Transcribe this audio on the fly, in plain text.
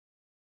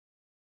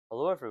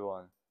Hello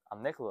everyone,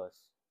 I'm Nicholas.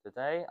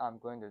 Today I'm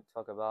going to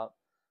talk about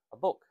a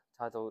book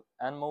titled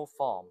Animal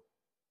Farm.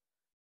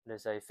 It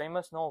is a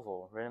famous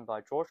novel written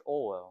by George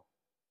Orwell.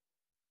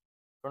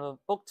 From the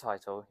book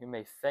title, you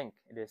may think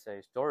it is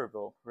a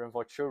storybook written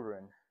for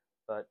children,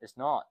 but it's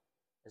not.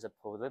 It's a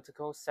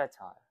political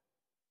satire.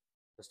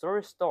 The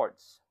story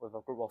starts with a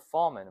group of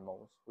farm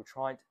animals who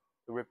tried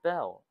to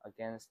rebel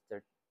against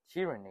the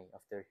tyranny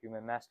of their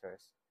human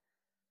masters.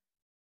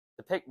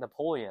 The pig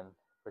Napoleon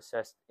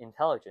possessed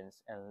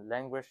intelligence and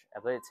language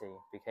ability,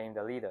 became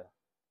the leader.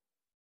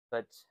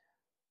 But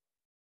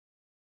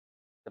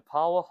the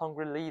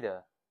power-hungry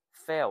leader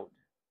failed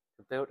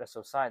to build a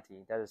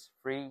society that is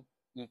free,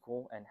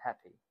 equal, and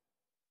happy.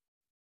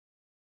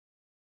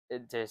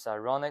 It is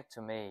ironic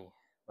to me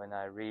when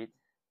I read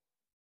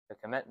the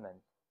commitment.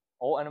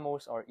 All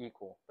animals are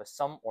equal, but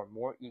some are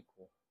more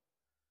equal.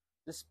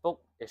 This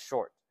book is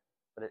short,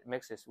 but it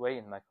makes its way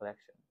in my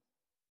collection.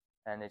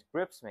 And it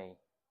grips me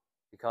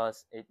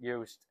because it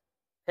used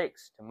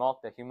pigs to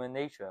mock the human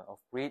nature of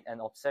greed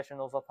and obsession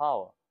over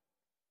power.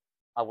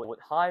 I would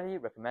highly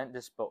recommend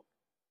this book,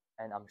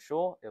 and I'm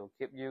sure it will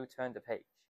keep you turn the page.